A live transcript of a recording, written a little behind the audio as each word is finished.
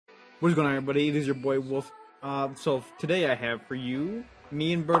What's going on, everybody? It is your boy Wolf. So today I have for you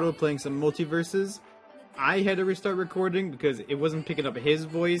me and Berto playing some Multiversus. I had to restart recording because it wasn't picking up his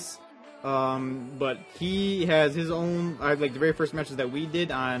voice. But he has his own, like the very first matches that we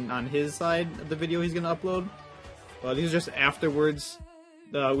did on his side of the video he's gonna upload. These are just afterwards.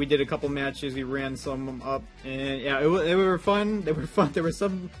 We did a couple matches, we ran some up, and yeah, they were fun. They were fun. There were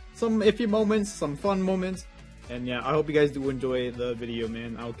some iffy moments, some fun moments. And yeah, I hope you guys do enjoy the video,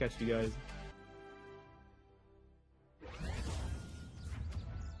 man. I'll catch you guys.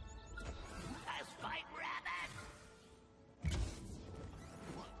 Let's fight rabbit!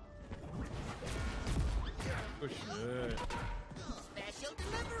 Oh shit. Special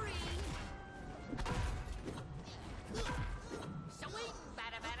delivery! Swing,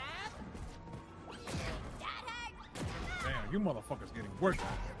 bada-bada! That hurt! Damn, you motherfuckers getting worked on.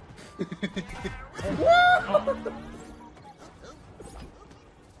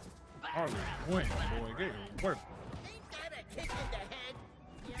 Hardly win, boy. Get worked. Ain't that a kick in the head?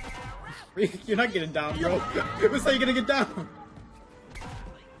 Yeah, You're not getting down, bro. What's how you gonna get down?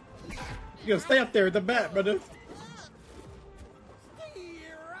 You gotta stay up there at the bat, brother.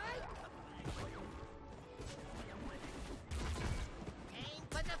 aim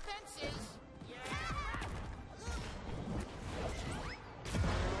for the fences!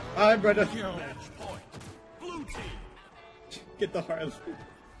 Alright, brother. Yo, Blue team. Get the Harley.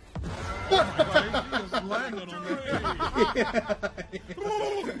 he just landed on that.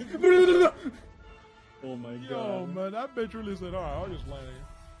 Oh my Yo, god. man, that bitch really said, alright, I'll just land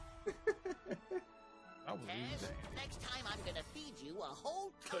here. That was Tess, easy. next time I'm gonna feed you a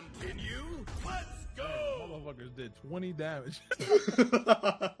whole Continue. Let's go. Motherfuckers did 20 damage.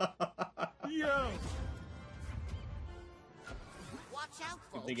 Yo. Watch out,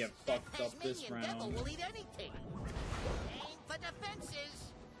 folks. they get That fucked up this Tasmanian devil round. will eat anything. Aim for the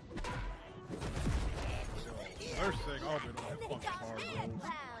fences. They're sick. I'll be on that fucking hard road.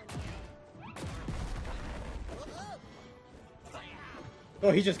 Oh,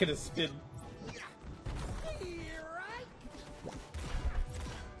 he's just gonna spin.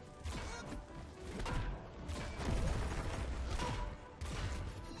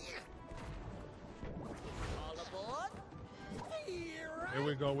 All aboard. Here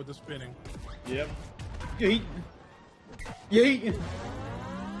we go with the spinning. Yep. Yeet. Yeet.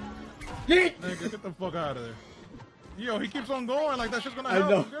 Yeet. Nigga, get the fuck out of there. Yo, he keeps on going like that shit's gonna I help.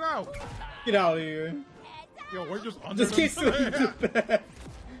 know. Get out. Get out of here. Yo, we're just under Just keep swinging to the bat.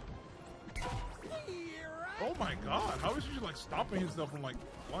 Oh my god, how is he like stopping himself from like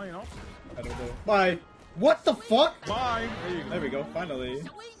flying off? I don't know. Bye. What the fuck? Bye. There you go. There we go, finally.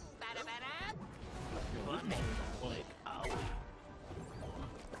 Swing, bada-bada. Like owie.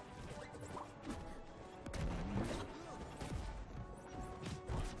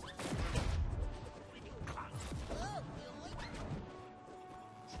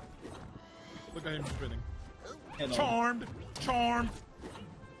 Look at him spinning. Hello. Charmed. Charmed.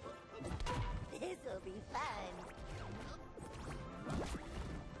 This'll be fun.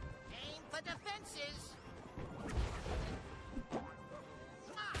 Aim for the fences.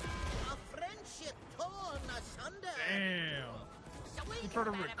 A friendship torn asunder. Damn. Swing, He tried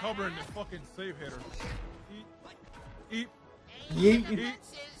to bada-bada. recover and then fucking save hitter. Eat. Aim for the Yeet.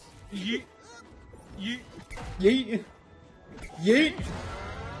 fences. Yeet. Yeet. Yeet. Yeet.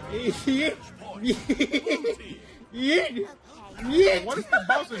 Yeet. Yeet. Yeet. Yeet. What is he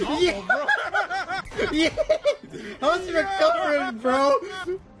bouncing off Yeah. of, bro? Yeet. How's he recovering, bro?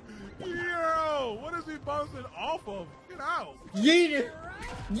 Yo, what is he bouncing off of? Get out. Yeet.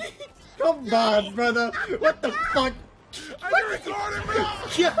 Yeet. Come on, brother. What the fuck? I recorded, bro.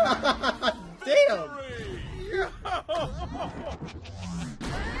 God damn. Yo. Oh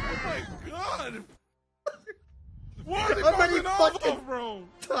my god. What is he Somebody bouncing off fucking- of, bro?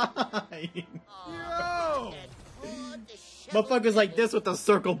 Time. Yo. Motherfuckers like this with the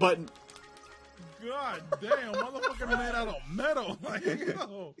circle button. God damn, motherfucker made out of metal. Like,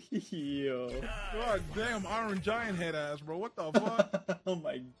 yo. Yo. God damn, Iron Giant head ass, bro. What the fuck? Oh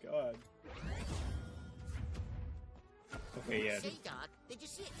my god. Okay, yeah. Say, Doc, did you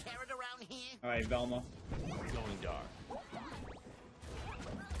see a carrot around here? Alright, Velma. Going dark.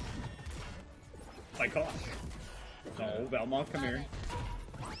 My gosh. No, Velma, come here.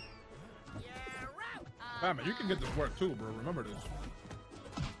 You're out. Batman, you can get this work too, bro. Remember this.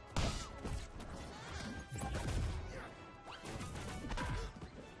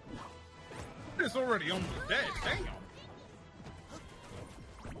 It's already almost dead. Damn.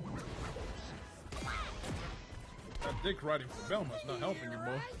 That dick riding for Velma's not helping you,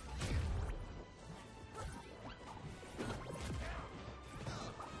 boy.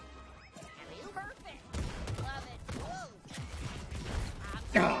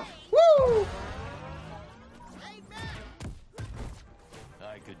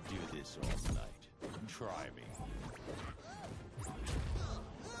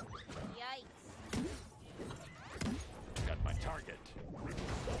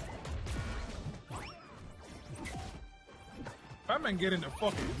 That man getting the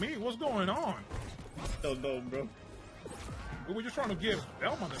fucking meat. What's going on? Don't know, bro. We were just trying to give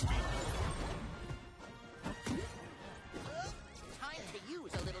Velma the meat. Time to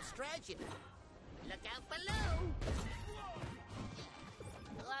use a little strategy. Look out below.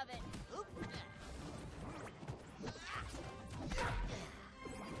 Love it. Oop.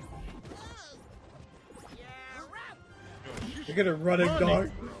 You're up. You're gonna run it,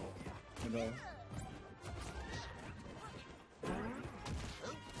 dog. You know.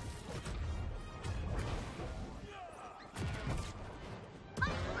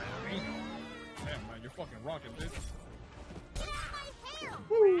 Damn, man, you're fucking rocking, bitch.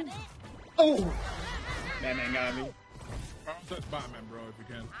 Oh! Batman got me. Touch Batman, bro, if you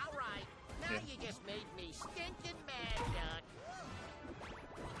can. All right. Now Yeah. you just made me stinking mad, Duck.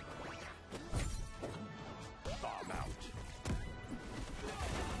 Bomb out.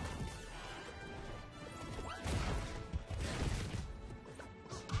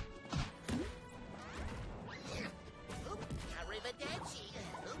 Oop. Arrivederci.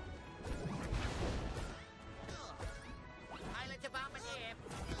 Oop. Pilot to bombardier.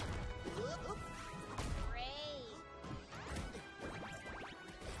 Oop. Oop. Great.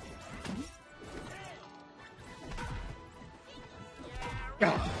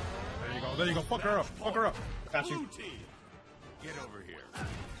 Ah, There you go. There you go. Fuck her up. Fuck her up. got Blue you. team, get over here.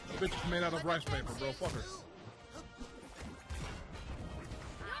 Bitch is made out of rice paper, bro. Fuck her.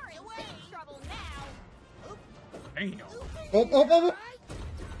 You're away. Trouble now. Damn. Oh.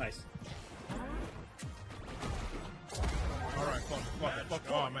 Nice. Alright, fuck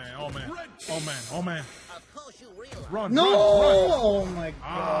it. Oh man, oh man. Oh man, oh man. Of course you realize. Run, No! run, run. Oh my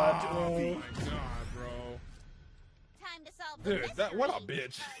god, Oh bro. my god, bro. Time to solve the Dude, mystery. what a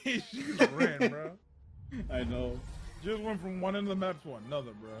bitch. She just ran, bro. I know. Just went from one end of the map to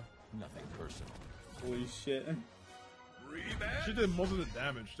another, bro. Nothing personal. Holy shit. Rematch. She did most of the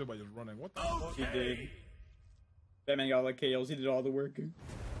damage too by just running. What the fuck? She did. Batman got like KOs, he did all the work.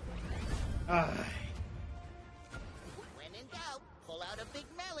 Ah. When in doubt, pull out a big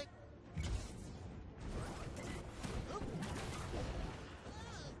mallet. Oop.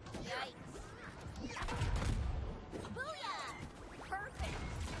 Yikes. Booyah! Perfect.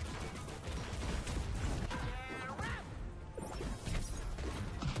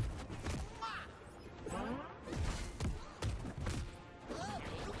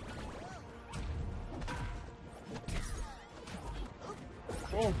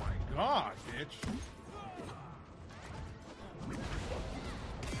 Oh my god, bitch.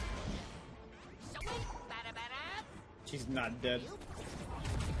 She's not dead.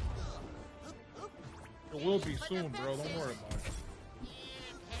 It will be soon, bro. Don't worry about it.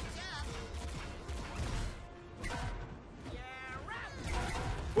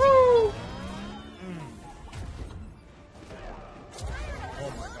 Woo! Oh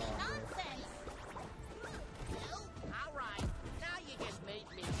my god, Alright, now you just made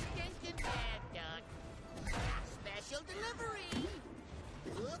me stinking mad, Duck. Special delivery.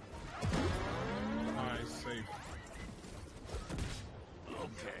 Oop. bro. Nice, safe.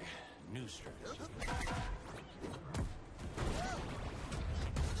 Okay, new strategy.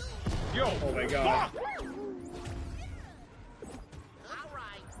 Yo! Oh my god. Fuck!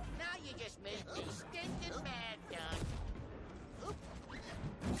 Alright, now you just made me stinking mad, Duck. Oop.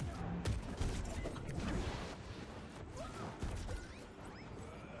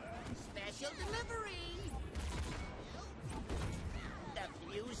 Special delivery. The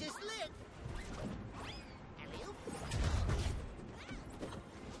fuse is lit. Alley-oop.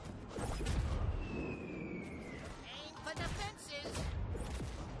 Aim for the fences.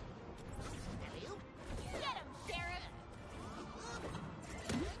 Alley-oop. Get him, Sheriff.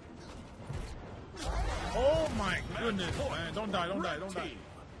 Oh my goodness, man. Don't die, don't die, don't die.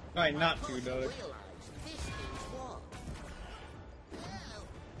 Alright, not to, dog. Realize this is war.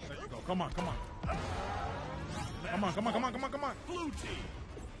 There you go. Come on, come on. Come on, come on, come on, come on, come on. Blue team.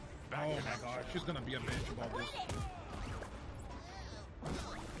 Oh my god, she's gonna be a bitch about this.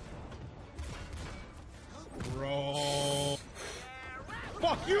 Bro.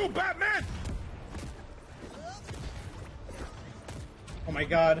 Fuck you, Batman! Oh my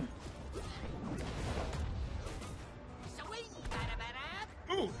god. Swing,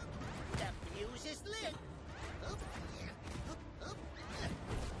 bada-bada. Ooh! The fuse is lit. Oop. Oop, oop.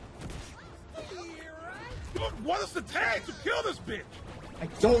 Look, what is the tag to kill this bitch? I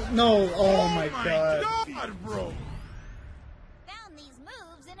don't know. Oh my god. god, bro. Found these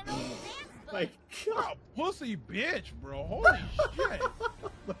moves in an old dance book. My god. Oh, pussy bitch, bro. Holy shit.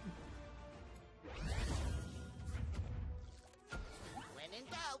 When in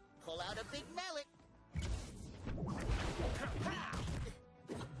doubt, pull out a big mallet.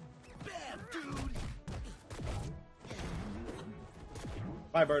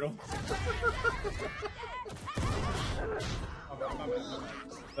 Bye, Bertle.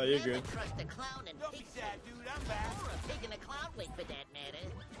 Oh, you're good. Trust a clown and Don't be sad, dude. I'm back. or a pig in a clown wig for that matter.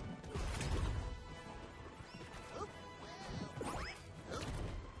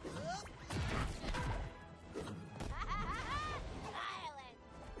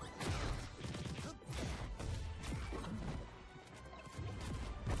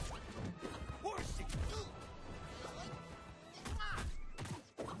 Horsey.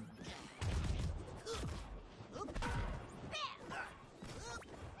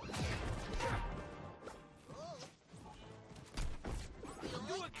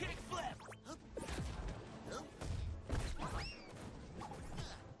 Do a kickflip.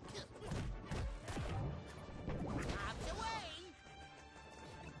 Out the way.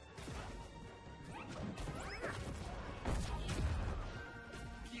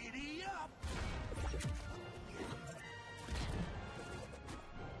 Giddy up.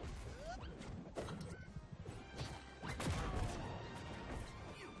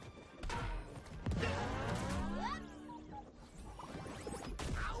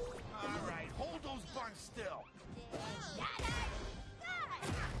 All right, hold those buns still.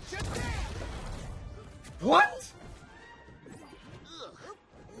 What? Ugh.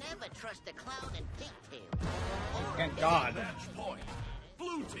 Never trust a clown and pigtail. Thank God. Match point.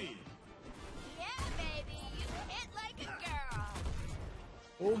 Blue team. Yeah, baby, you hit like a girl.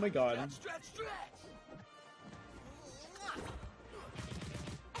 Oh my God. Stretch, stretch.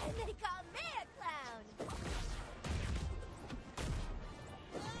 And they call me a clown.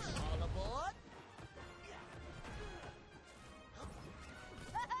 All aboard.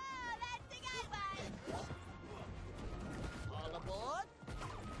 That's a good one. All aboard.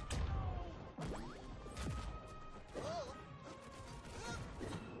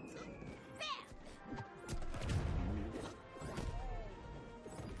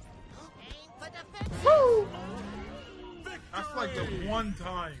 Aim for the fence. That's like the one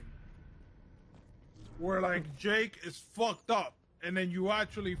time where like Jake is fucked up and then you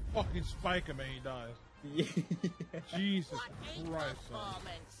actually fucking spike him and he dies. Yeah. Jesus What a Christ, son.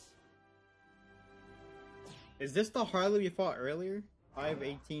 performance. Is this the Harley we fought earlier?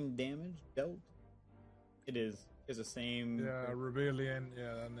 518 damage dealt? It is. It's the same. Yeah, Rebellion.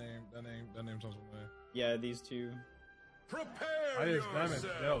 Yeah, that name sounds familiar. Yeah, these two. Prepare Highest damage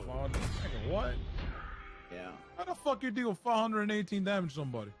dealt. yourself. 500. Nigga, what? Yeah. How the fuck you deal 518 damage to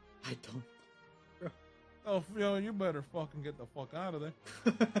somebody? I don't. Oh, yo, you better fucking get the fuck out of there.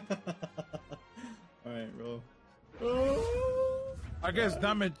 Alright, bro. I guess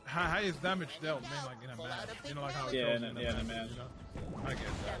highest damage dealt, man, like in a match. You know, like how it Yeah, goes in a match. You know? I get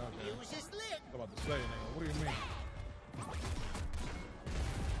that. Okay. Fuse is lit. I'm about to say, nigga. What do you mean?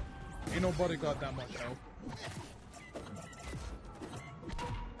 Ain't nobody got that much health.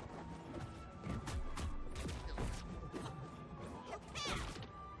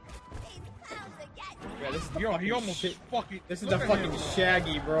 These clowns are getting Yeah, this is the Yo, fucking he almost shit. fucking. This is look the at fucking him.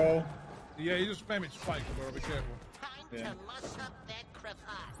 Shaggy, bro. Yeah, he just spamming spikes, bro. Be careful. Time Yeah. to muss up that cravat.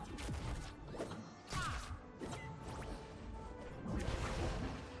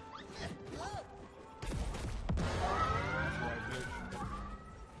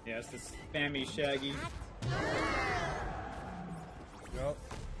 Yeah, it's this spammy Shaggy. Yup.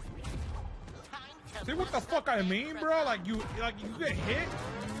 Time to See what the muss fuck up I that mean, bro? cravat. Like you get hit,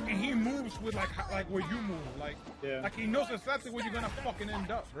 and he moves with like where you move. Yeah. Like he knows exactly where you're gonna fucking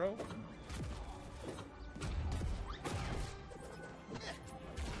end up, bro.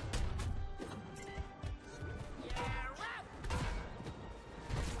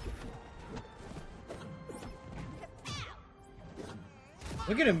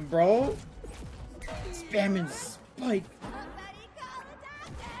 Look at him, bro. Spamming Spike. somebody call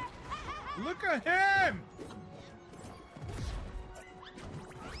the doctor. Look at him.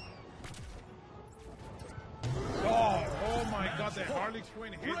 Oh my God, that Harley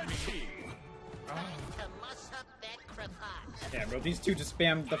Quinn hit Red me. team. Time to muss up that cravat. Yeah, bro, these two just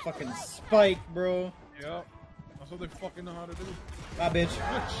spammed the fucking Spike, bro. Yep. That's what they fucking know how to do. Bye, bitch.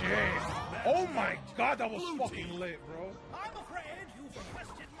 Good shit. Oh my God, that was fucking lit, bro. I'm afraid you've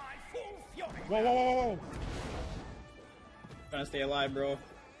arrested my full fury. Whoa, whoa, whoa, whoa. Trying to stay alive, bro.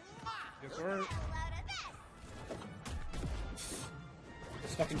 Yes, sir. A load of this.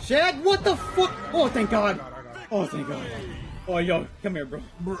 This fucking Shag, what the fuck? Oh, thank God. I got it. Oh, thank God. Oh, yo, come here, bro.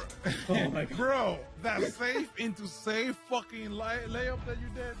 Oh my God. Bro, that safe into safe fucking layup that you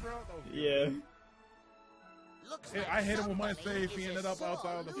did, bro. That was- Yeah. Looks Yeah, like I hit him with my somebody safe. He is ended a up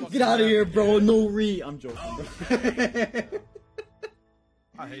outside of the sore fucking. Get out of here, bro. No re. I'm joking, bro.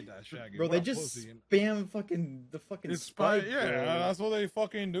 I hate that Shaggy. Bro, What they a just pussy. spam fucking the fucking It's spike. yeah, bro. that's what they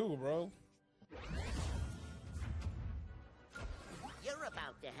fucking do, bro. You're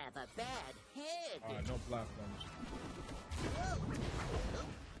about to have a bad head. Alright, no platforms.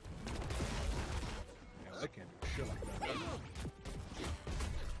 Yeah, they can't do shit like that.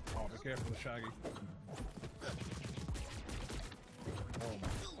 Oh, be careful, Shaggy. Oh my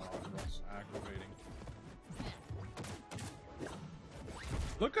god, that's aggravating.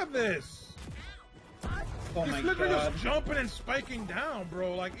 Look at this! Oh He's my literally god. just jumping and spiking down,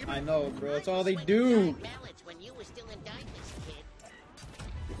 bro. Like, even I know, bro. That's all they Swinging do. giant mallets when you were still in diapers, kid.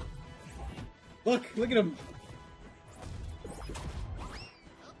 Look at him.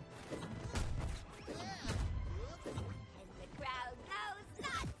 And the crowd goes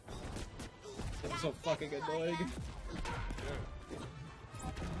nuts. This is so fucking annoying.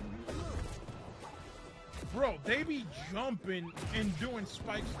 bro, they be jumping and doing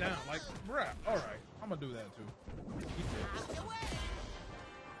spikes down. Like, bruh, alright, I'm gonna do that too. Keep it. Out the way.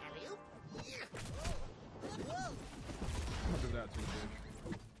 Alley-oop. Whoa. I'm gonna do that too, bitch.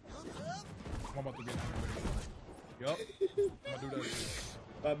 I'm about to get aggravated. Yup. I'm gonna do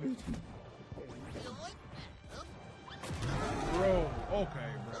that too. Bro,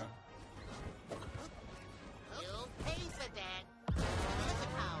 okay, bro. You'll pay for that. Look at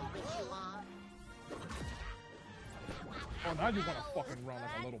how rich you are. Oh, now you wanna fucking run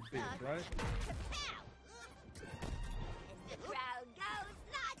like a little bitch, right? And the crowd goes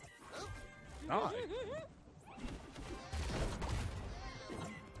nuts. Die.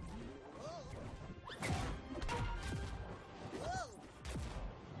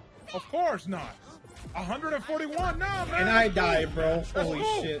 Of course not. 141, nah, man. And I die, bro. That's Holy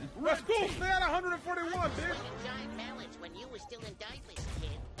cool. shit. That's cool. Stay at 141, bitch. Swinging giant mallets when you were still in diapers,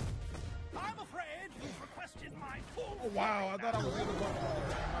 kid. I'm afraid you've requested my full Oh, wow, I thought I was gonna go.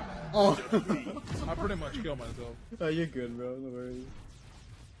 Oh. I pretty much killed myself. Oh, you're good, bro. No worries.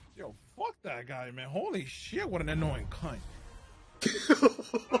 Yo, fuck that guy, man. Holy shit, what an annoying cunt.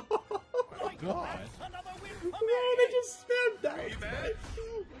 Oh, God. another win for Bro, me. they just spammed that.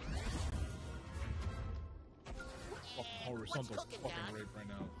 Fucking horizontal cooking, fucking Doc? rape right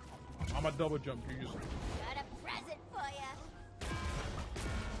now. I'm a double jump. You just. Got a present for you.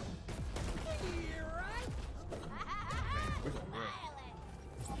 Right? We gonna win.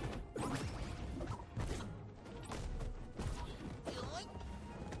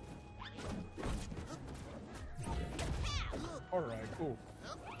 Alright, cool.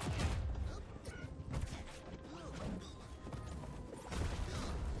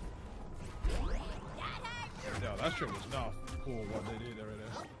 Yeah, that shit was not cool what they did over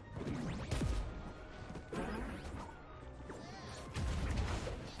there.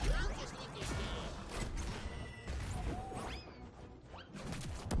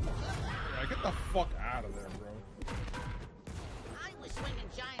 Yeah, get the fuck out of there, bro. I was swinging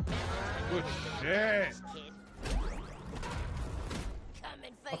giant mallets when Good you were still in shit. diapers, kid.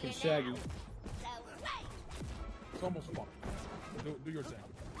 Coming for Fucking you Shaggy. now. So wait. It's almost fucked. Do your thing.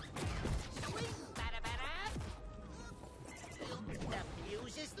 Swing, bada-bada. The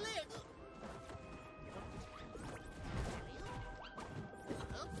fuse is lit.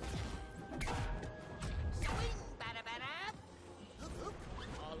 Swing, bada-bada.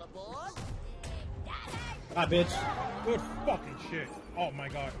 All aboard. Ah, bitch. Good fucking shit. Oh my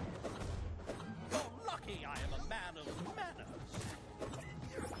god. You're lucky I am a man of manners.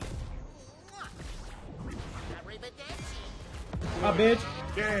 Arrivederci. Ah, bitch.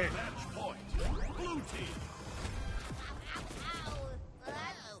 Yeah. Match point. Blue team. Ow. Well,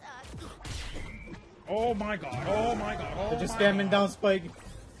 that sucks. Oh my god. Oh my god. Oh They're just my spamming god. down Spike.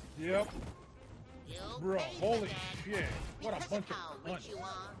 Yep. You'll Bro, pay for holy that. shit. What a Because bunch of how of rich cunts. you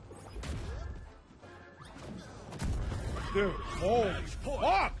are. Dude, holy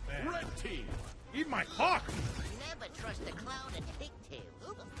fuck, man. Red team. Eat my cock. Never trust a clown in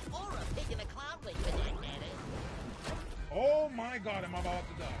pigtails. Or a pig in a clown wig for that matter. Oh my god, am I about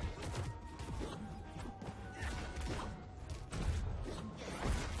to die?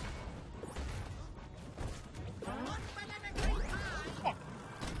 Fuck.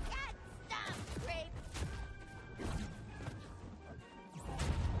 Get stumped, creep.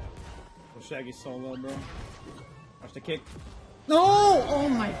 Oh, Shaggy's so low, bro. Watch the kick. No! Oh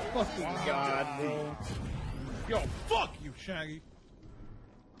my fucking god, bro. Yo, fuck you, Shaggy.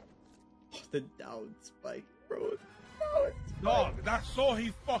 The down Spike, bro. Down Spike. Dog, that's all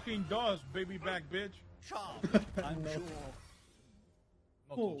he fucking does, baby back bitch. Charm. I'm know. sure. Not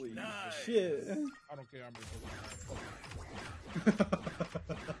those Holy people. Nice. shit. I don't care how many people. Fuck you.